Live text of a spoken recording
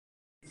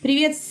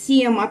Привет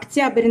всем!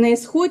 Октябрь на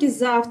исходе,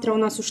 завтра у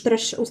нас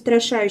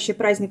устрашающий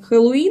праздник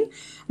Хэллоуин,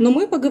 но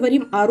мы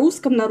поговорим о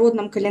русском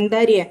народном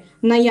календаре.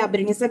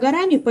 Ноябрь не за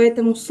горами,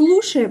 поэтому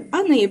слушаем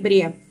о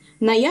ноябре.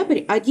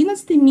 Ноябрь –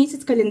 11-й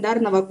месяц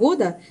календарного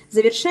года,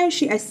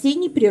 завершающий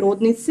осенний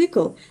природный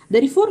цикл. До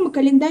реформы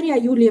календаря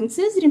Юлием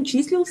Цезарем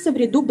числился в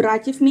ряду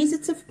братьев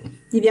месяцев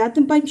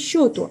 9-м по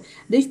счету,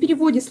 да и в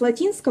переводе с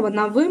латинского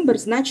 «новембр»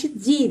 значит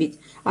 9,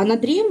 а на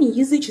древней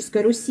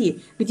языческой Руси,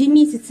 где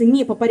месяцы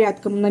не по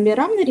порядкам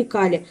номерам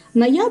нарекали,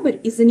 ноябрь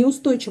из-за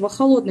неустойчиво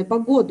холодной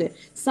погоды,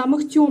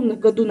 самых темных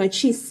году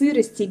ночей,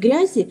 сырости и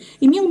грязи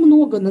имел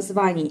много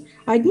названий.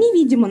 Одни,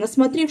 видимо,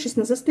 насмотревшись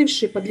на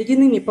застывшие под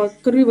ледяными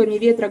покрывами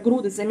ветра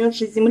груды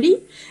замерзшей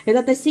земли,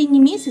 этот осенний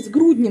месяц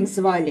груднем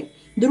звали.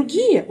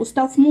 Другие,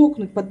 устав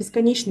мокнуть под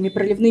бесконечными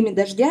проливными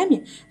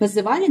дождями,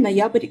 называли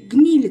ноябрь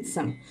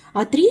гнилицем.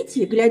 А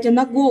третьи, глядя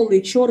на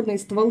голые черные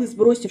стволы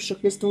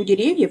сбросивших листву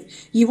деревьев,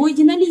 его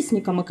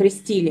единолистником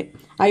окрестили.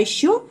 А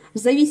еще, в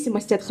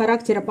зависимости от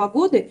характера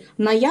погоды,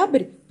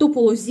 ноябрь то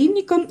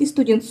полузимником и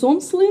студенцом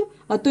слыл,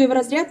 а то и в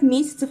разряд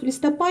месяцев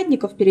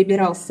листопадников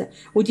перебирался,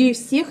 удивив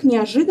всех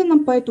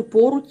неожиданным по эту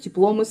пору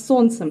теплом и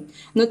солнцем.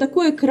 Но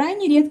такое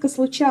крайне редко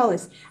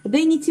случалось, да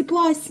и не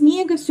тепла, а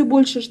снега все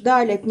больше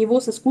ждали от него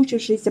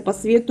соскучившиеся по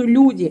свету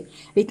люди,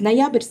 ведь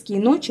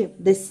ноябрьские ночи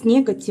до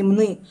снега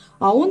темны,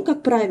 а он,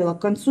 как правило,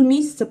 к концу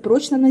месяца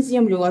прочно на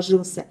землю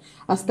ложился,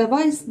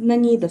 оставаясь на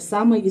ней до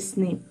самой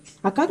весны.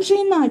 А как же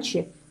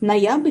иначе?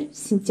 Ноябрь –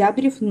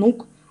 сентябрев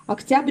внук,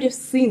 октябрев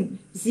сын,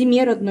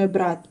 зиме родной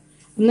брат.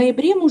 В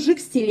ноябре мужик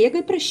с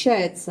телегой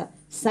прощается,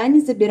 сани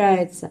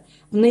забирается.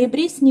 В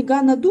ноябре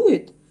снега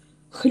надует,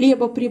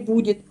 хлеба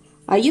прибудет.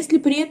 А если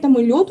при этом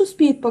и лед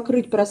успеет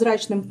покрыть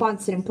прозрачным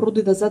панцирем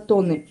пруды до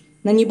затоны,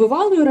 на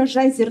небывалый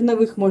урожай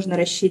зерновых можно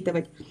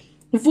рассчитывать.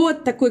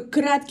 Вот такой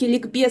краткий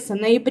ликбез о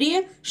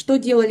ноябре, что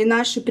делали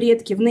наши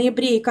предки в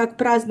ноябре и как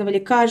праздновали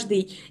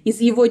каждый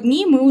из его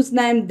дней, мы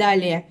узнаем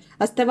далее.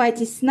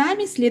 Оставайтесь с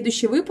нами,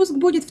 следующий выпуск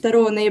будет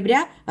 2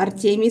 ноября,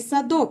 Артемий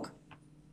Садок.